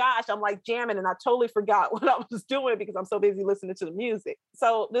 oh my gosh, I'm like jamming. And I totally forgot what I was doing because I'm so busy listening to the music.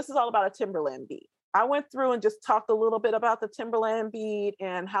 So this is all about a Timberland beat. I went through and just talked a little bit about the Timberland beat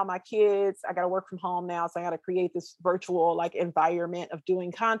and how my kids, I got to work from home now. So I got to create this virtual like environment of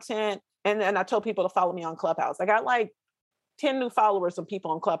doing content. And then I told people to follow me on Clubhouse. I got like 10 new followers of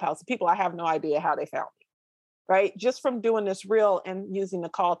people on Clubhouse, people I have no idea how they found me, right? Just from doing this reel and using the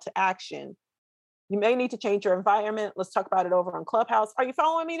call to action. You may need to change your environment. Let's talk about it over on Clubhouse. Are you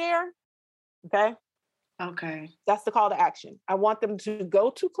following me there? Okay. Okay. That's the call to action. I want them to go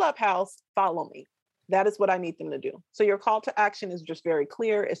to Clubhouse, follow me. That is what I need them to do. So your call to action is just very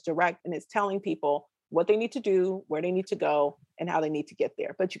clear, it's direct, and it's telling people what they need to do, where they need to go, and how they need to get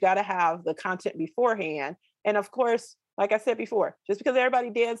there. But you got to have the content beforehand. And of course, like I said before, just because everybody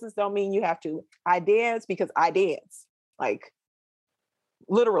dances don't mean you have to. I dance because I dance. Like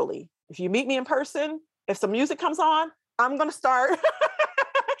literally, if you meet me in person, if some music comes on, I'm going to start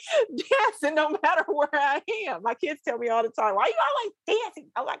dancing no matter where I am. My kids tell me all the time, why you all like dancing?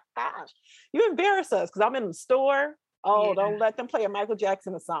 I'm like, gosh, you embarrass us because I'm in the store. Oh, yeah. Don't let them play a Michael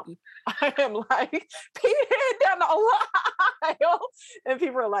Jackson or something. I am like, peeing down the aisle. And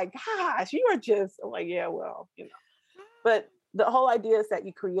people are like, gosh, you are just, I'm like, yeah, well, you know. But the whole idea is that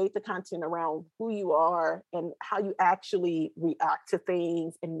you create the content around who you are and how you actually react to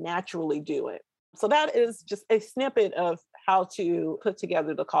things and naturally do it. So that is just a snippet of how to put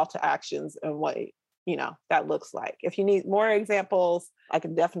together the call to actions and what, you know, that looks like. If you need more examples, I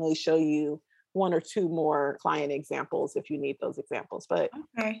can definitely show you one or two more client examples if you need those examples. But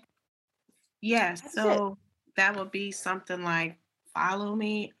okay. Yes. So that would be something like follow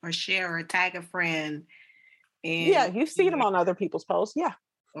me or share or tag a friend. And yeah, you see them on other people's posts. Yeah.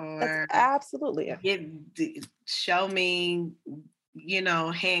 Or that's absolutely it. Show me, you know,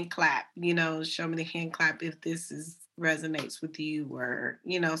 hand clap, you know, show me the hand clap if this resonates with you or,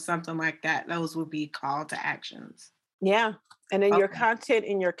 you know, something like that. Those would be call to actions. Yeah. And then your content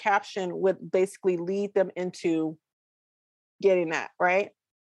in your caption would basically lead them into getting that, right?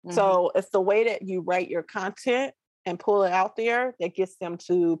 Mm-hmm. So it's the way that you write your content and pull it out there that gets them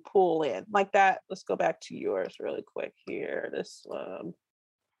to pull in like that. Let's go back to yours really quick here. This one.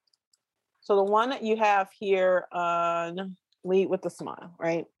 So the one that you have here on lead with the smile,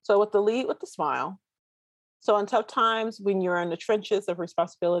 right? So with the lead with the smile. So in tough times when you're in the trenches of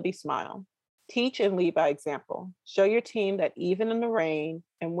responsibility, smile. Teach and lead by example. Show your team that even in the rain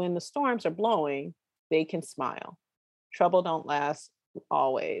and when the storms are blowing, they can smile. Trouble don't last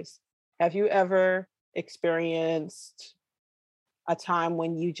always. Have you ever experienced a time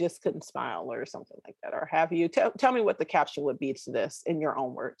when you just couldn't smile or something like that? Or have you, tell me what the caption would be to this in your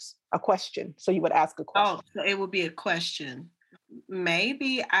own words, a question. So you would ask a question. Oh, so it would be a question.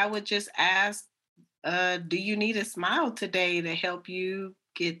 Maybe I would just ask, do you need a smile today to help you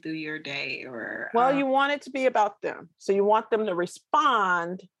get through your day? Or well, you want it to be about them. So you want them to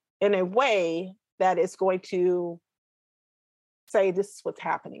respond in a way that is going to say, this is what's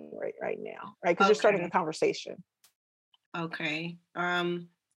happening right now, right? Because you're starting a conversation. Okay.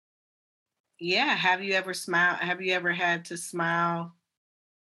 Yeah. Have you ever smiled? Have you ever had to smile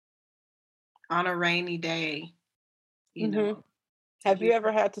on a rainy day? You know, Have you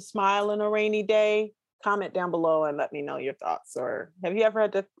ever had to smile in a rainy day? Comment down below and let me know your thoughts. Or have you ever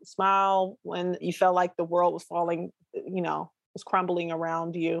had to smile when you felt like the world was falling, was crumbling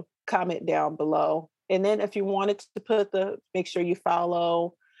around you? Comment down below. And then if you wanted to make sure you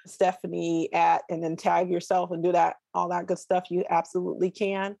follow Stephanie and then tag yourself and do that, all that good stuff, you absolutely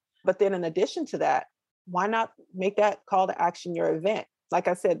can. But then in addition to that, why not make that call to action your event? Like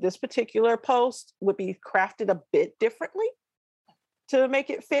I said, this particular post would be crafted a bit differently to make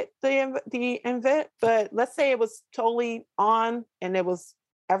it fit the event. But let's say it was totally on and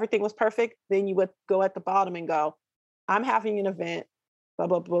everything was perfect. Then you would go at the bottom and go, I'm having an event, blah,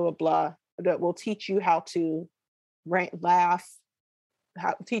 blah, blah, blah, blah, that will teach you how to laugh,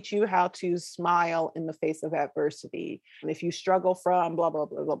 teach you how to smile in the face of adversity. And if you struggle from blah, blah,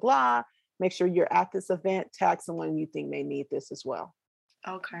 blah, blah, blah, make sure you're at this event, tag someone you think may need this as well.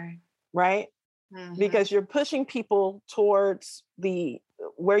 Okay. Right? Mm-hmm. Because you're pushing people towards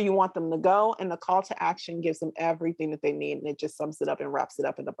where you want them to go, and the call to action gives them everything that they need, and it just sums it up and wraps it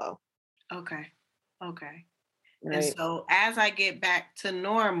up in a bow. Okay. Right. And so as I get back to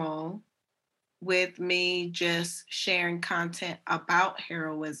normal with me just sharing content about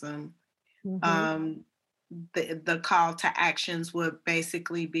heroism, mm-hmm. The call to actions would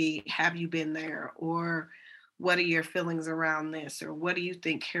basically be, have you been there? Or what are your feelings around this? Or what do you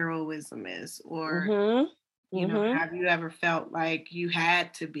think heroism is? Or, mm-hmm. Have you ever felt like you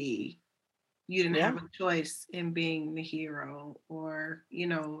had to be, you didn't have a choice in being the hero? Or,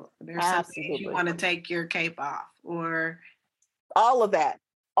 there's something you want to take your cape off, or all of that.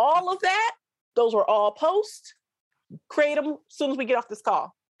 Those were all posts. Create them as soon as we get off this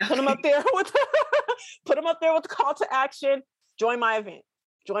call. Okay. Put them up there with the call to action. Join my event.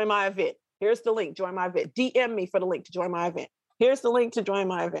 Here's the link. Join my event. DM me for the link to join my event. Here's the link to join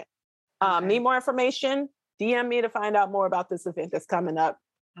my event. Okay. Need more information? DM me to find out more about this event that's coming up.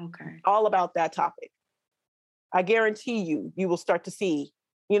 Okay. All about that topic. I guarantee you will start to see,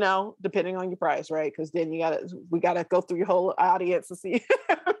 depending on your price, right? Because then we gotta go through your whole audience to see.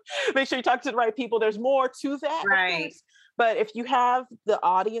 Make sure you talk to the right people. There's more to that, right? Of course. But if you have the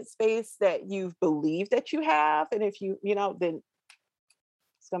audience space that you believe that you have, and if you, then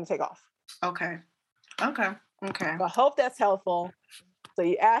it's gonna take off. Okay. So I hope that's helpful. So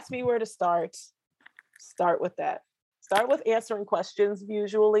you asked me where to start. Start with that. Start with answering questions,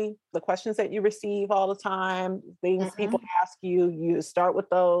 usually the questions that you receive all the time, things people ask you, you start with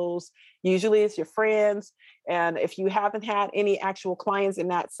those. Usually it's your friends. And if you haven't had any actual clients in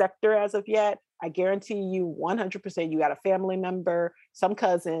that sector as of yet, I guarantee you 100% you got a family member, some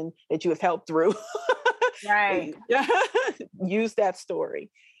cousin that you have helped through. Right. Use that story.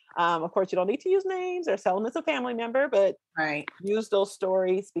 Of course, you don't need to use names or tell them it's a family member, but use those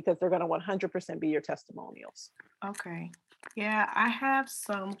stories because they're going to 100% be your testimonials. Okay. Yeah, I have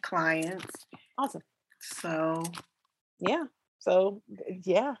some clients. Awesome. So,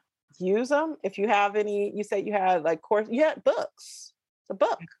 use them. If you have any, you said you had books. It's a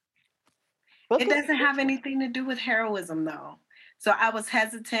book. It doesn't have anything to do with heroism, though. So I was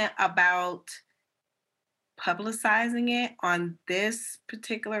hesitant about publicizing it on this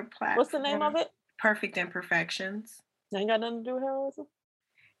particular platform. What's the name of it? Perfect Imperfections. Ain't got nothing to do with heroism?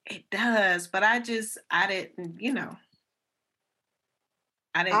 It does, but I didn't, I didn't know.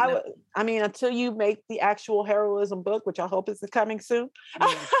 I mean, until you make the actual heroism book, which I hope is coming soon,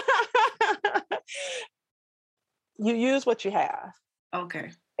 you use what you have.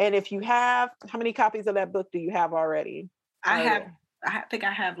 Okay. And if you have, how many copies of that book do you have already? I think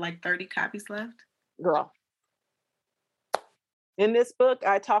I have like 30 copies left. Girl. In this book,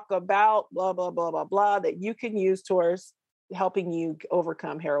 I talk about blah, blah, blah, blah, blah, that you can use towards helping you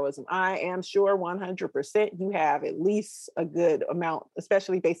overcome heroism. I am sure 100% you have at least a good amount,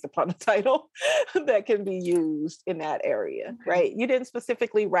 especially based upon the title, that can be used in that area, right? You didn't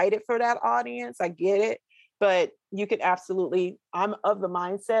specifically write it for that audience. I get it. But you can absolutely, I'm of the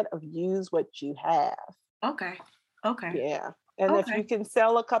mindset of use what you have. Okay. Yeah. And if you can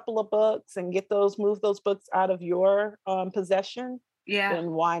sell a couple of books and move those books out of your possession, then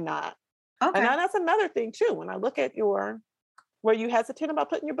why not? Okay. And that's another thing too. When I look at were you hesitant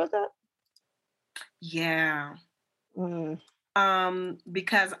about putting your book up? Yeah.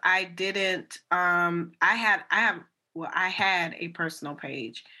 Because I didn't, I had a personal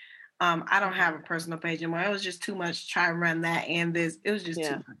page. I don't have a personal page anymore. It was just too much to try and run that and this. It was just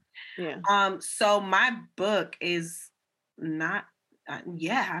too much. Yeah. So my book is not,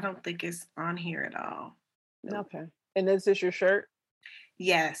 I don't think it's on here at all. No. Okay. And is this your shirt?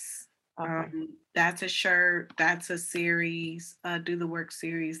 Yes. Okay. That's a shirt. That's a series, Do the Work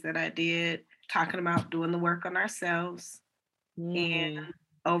series that I did, talking about doing the work on ourselves. and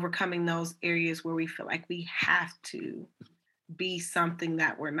overcoming those areas where we feel like we have to be something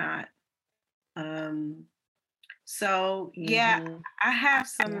that we're not. So yeah, I have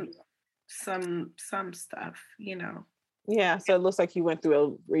some stuff, you know. Yeah, so it looks like you went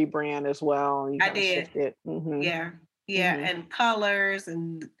through a rebrand as well, and you I kind of did. shifted. Yeah, and colors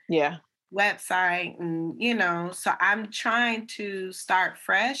and yeah, website, and you know, so I'm trying to start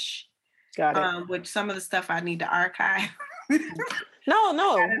fresh. Got it. With some of the stuff I need to archive. No,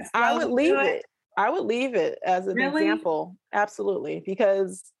 I would leave it. it. I would leave it as an example. Absolutely.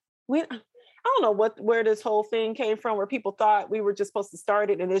 Because I don't know where this whole thing came from, where people thought we were just supposed to start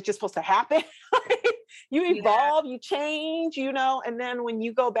it and it's just supposed to happen. You evolve, you change, you know, and then when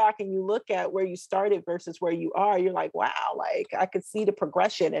you go back and you look at where you started versus where you are, you're like, wow, like I could see the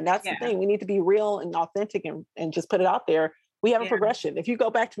progression. And that's the thing. We need to be real and authentic and just put it out there. We have a progression. If you go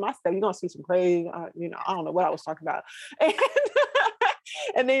back to my stuff, you're going to see some crazy, you know, I don't know what I was talking about.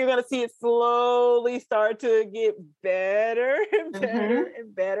 And then you're going to see it slowly start to get better and better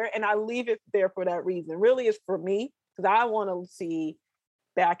and better. And I leave it there for that reason. Really, it's for me, because I want to see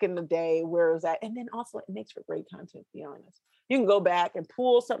back in the day where is that. And then also it makes for great content, to be honest. You can go back and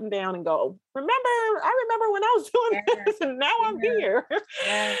pull something down and go, I remember when I was doing this and now I'm here.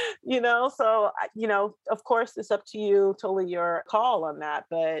 You know, so, you know, of course it's up to you, totally your call on that.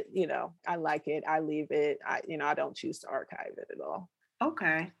 But, you know, I like it. I leave it. I don't choose to archive it at all.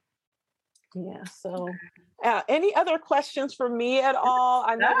 Okay. Yeah. So any other questions for me at all?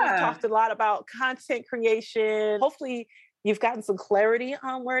 I know we've talked a lot about content creation. Hopefully you've gotten some clarity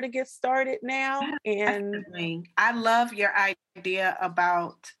on where to get started now. And definitely. I love your idea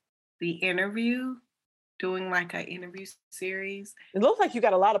about the interview, doing like an interview series. It looks like you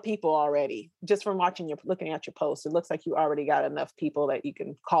got a lot of people already, just from looking at your posts. It looks like you already got enough people that you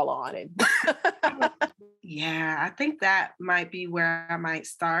can call on. And yeah, I think that might be where I might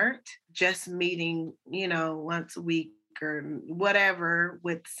start, just meeting, you know, once a week or whatever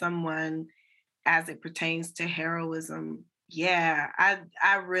with someone as it pertains to heroism. Yeah,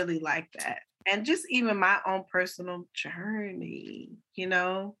 I really like that. And just even my own personal journey, you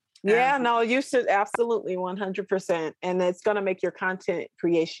know? Yeah, no, you should absolutely 100%. And it's going to make your content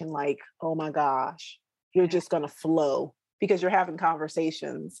creation like, oh my gosh, you're just going to flow because you're having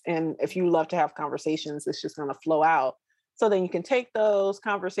conversations. And if you love to have conversations, it's just going to flow out. So then you can take those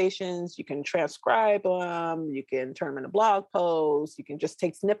conversations, you can transcribe them, you can turn them into blog posts, you can just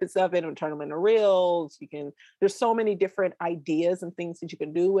take snippets of it and turn them into reels. There's so many different ideas and things that you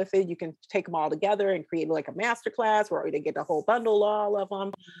can do with it. You can take them all together and create like a masterclass where they get the whole bundle, all of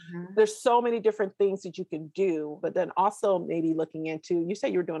them. There's so many different things that you can do, but then also maybe looking into, you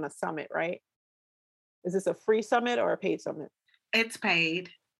said you're doing a summit, right? Is this a free summit or a paid summit? It's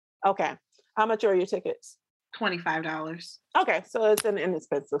paid. Okay. How much are your tickets? $25. Okay, so it's an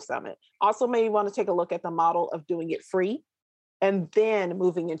inexpensive summit. Also, maybe want to take a look at the model of doing it free and then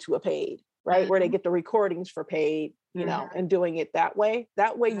moving into a paid, right? Where they get the recordings for paid, you know, and doing it that way.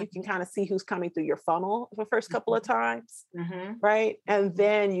 That way you can kind of see who's coming through your funnel the first couple of times, right? And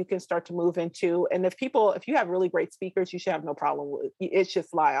then you can start to move into, and if you have really great speakers, you should have no problem with it. It should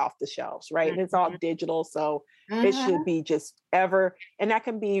fly off the shelves, right? And it's all digital, so it should be just ever, and that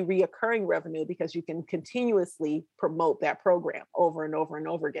can be reoccurring revenue because you can continuously promote that program over and over and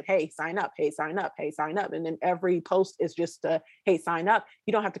over again. Hey, sign up. Hey, sign up. Hey, sign up. And then every post is just hey, sign up.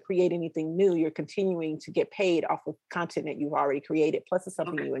 You don't have to create anything new. You're continuing to get paid off of content that you've already created. Plus it's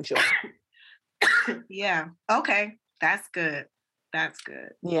something you enjoy. Yeah. Okay. That's good. That's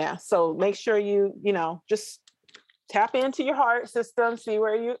good. Yeah. So make sure you know, just tap into your heart system, see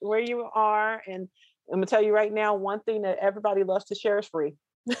where you are. And I'm gonna tell you right now, one thing that everybody loves to share is free.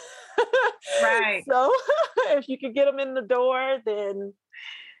 Right. So if you could get them in the door, then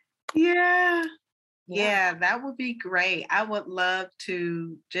yeah, that would be great. I would love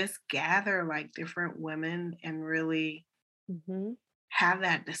to just gather like different women and really have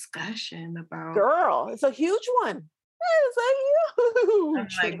that discussion about. Girl, it's a huge one. It's a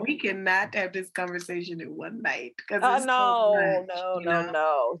huge. I'm like, we cannot have this conversation in one night because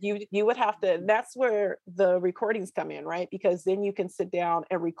no. You would have to. That's where the recordings come in, right? Because then you can sit down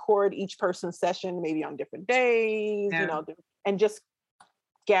and record each person's session, maybe on different days, you know, and just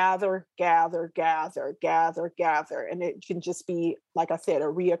gather, and it can just be, like I said, a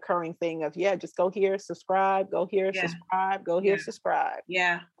reoccurring thing of just go here, subscribe, go here, subscribe, go here, subscribe.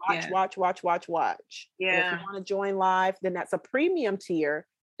 Watch. Yeah. And if you want to join live, then that's a premium tier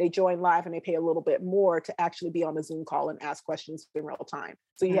they join live and they pay a little bit more to actually be on the Zoom call and ask questions in real time.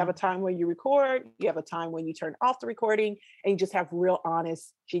 So you have a time where you record, you have a time when you turn off the recording, and you just have real,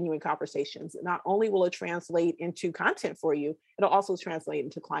 honest, genuine conversations. Not only will it translate into content for you, it'll also translate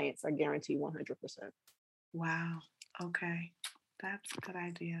into clients, I guarantee 100%. Wow. Okay. That's a good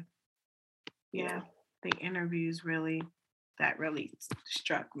idea. Yeah. The interviews really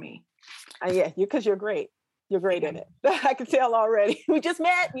struck me. Yeah, because you're great. You're great in it. I can tell already. We just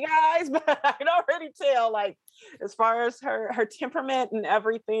met, you guys, but I can already tell, like, as far as her temperament and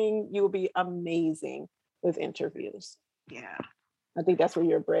everything, you will be amazing with interviews. Yeah. I think that's where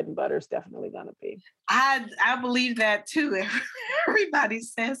your bread and butter is definitely going to be. I believe that too. Everybody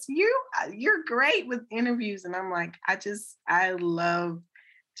says you're great with interviews, and I'm like, I love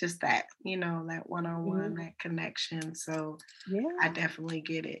just that, that one-on-one, that connection. So I definitely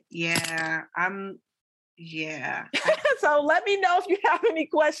get it. Yeah, yeah. So let me know if you have any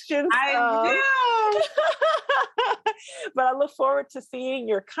questions. I will. But I look forward to seeing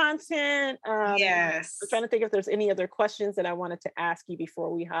your content. Yes. I'm trying to think if there's any other questions that I wanted to ask you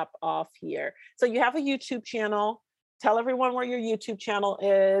before we hop off here. So you have a YouTube channel. Tell everyone where your YouTube channel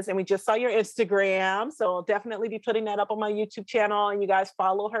is. And we just saw your Instagram. So I'll definitely be putting that up on my YouTube channel. And you guys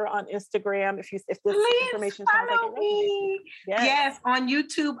follow her on Instagram if this Please information sounds like it resonates. Yes, on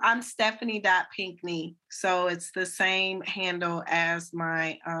YouTube, I'm Stephanie.Pinkney. So it's the same handle as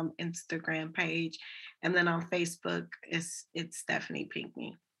my Instagram page. And then on Facebook, it's Stephanie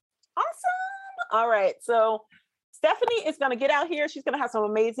Pinkney. Awesome. All right. So Stephanie is going to get out here. She's going to have some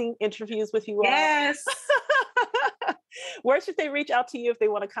amazing interviews with you all. Yes. Where should they reach out to you if they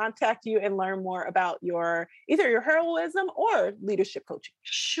want to contact you and learn more about either your heroism or leadership coaching?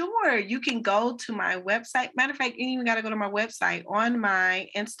 Sure. You can go to my website. Matter of fact, you even got to go to my website. On my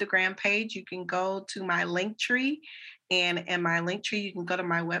Instagram page, you can go to my link tree. And in my link tree, you can go to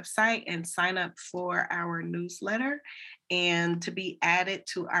my website and sign up for our newsletter and to be added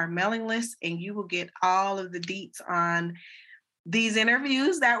to our mailing list. And you will get all of the deets on these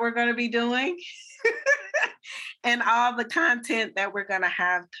interviews that we're going to be doing and all the content that we're going to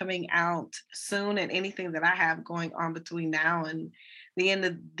have coming out soon, and anything that I have going on between now and the end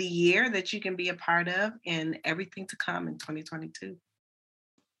of the year that you can be a part of, and everything to come in 2022.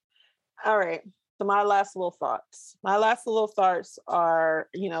 All right. So my last little thoughts are,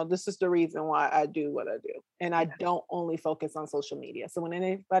 this is the reason why I do what I do. And I don't only focus on social media. So when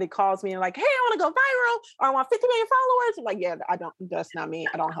anybody calls me and like, hey, I want to go viral, or I want 50 million followers, I'm like, yeah, that's not me.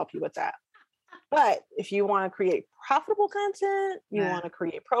 I don't help you with that. But if you want to create profitable content, you want to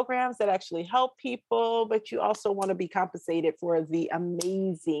create programs that actually help people, but you also want to be compensated for the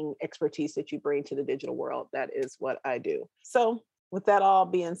amazing expertise that you bring to the digital world, that is what I do. So with that all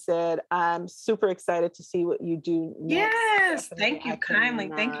being said, I'm super excited to see what you do next. Yes, thank you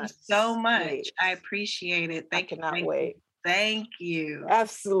kindly. Thank you so much. Wait. I appreciate it. I cannot wait. Thank you.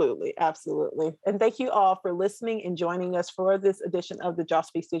 Absolutely. Absolutely. And thank you all for listening and joining us for this edition of the Joss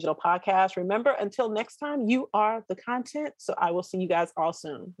Speaks Digital podcast. Remember, until next time, you are the content. So I will see you guys all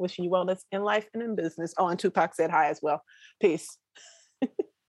soon. Wishing you wellness in life and in business. Oh, and Tupac said hi as well. Peace.